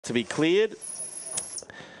to be cleared.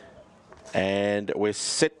 And we're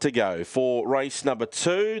set to go for race number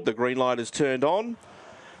 2. The green light is turned on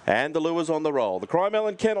and the lure's on the roll. The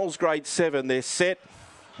Crymelon Kennels grade 7, they're set.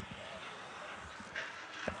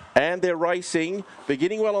 And they're racing,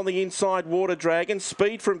 beginning well on the inside, Water Dragon.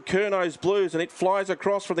 Speed from Curno's Blues, and it flies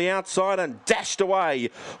across from the outside and dashed away.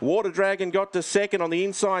 Water Dragon got to second on the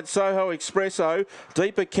inside, Soho Expresso.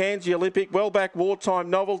 Deeper Kanzi Olympic, well back Wartime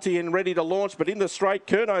Novelty and ready to launch, but in the straight,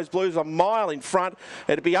 Curno's Blues a mile in front.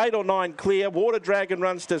 It'd be 8 or 9 clear. Water Dragon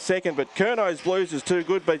runs to second, but Curno's Blues is too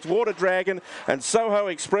good, beats Water Dragon, and Soho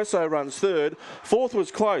Expresso runs third. Fourth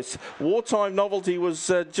was close. Wartime Novelty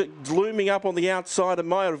was looming up on the outside and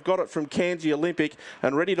might have got it from Kanzi Olympic,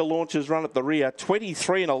 and ready to launch his run at the rear.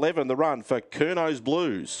 23 and 11 the run for Curno's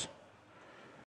Blues.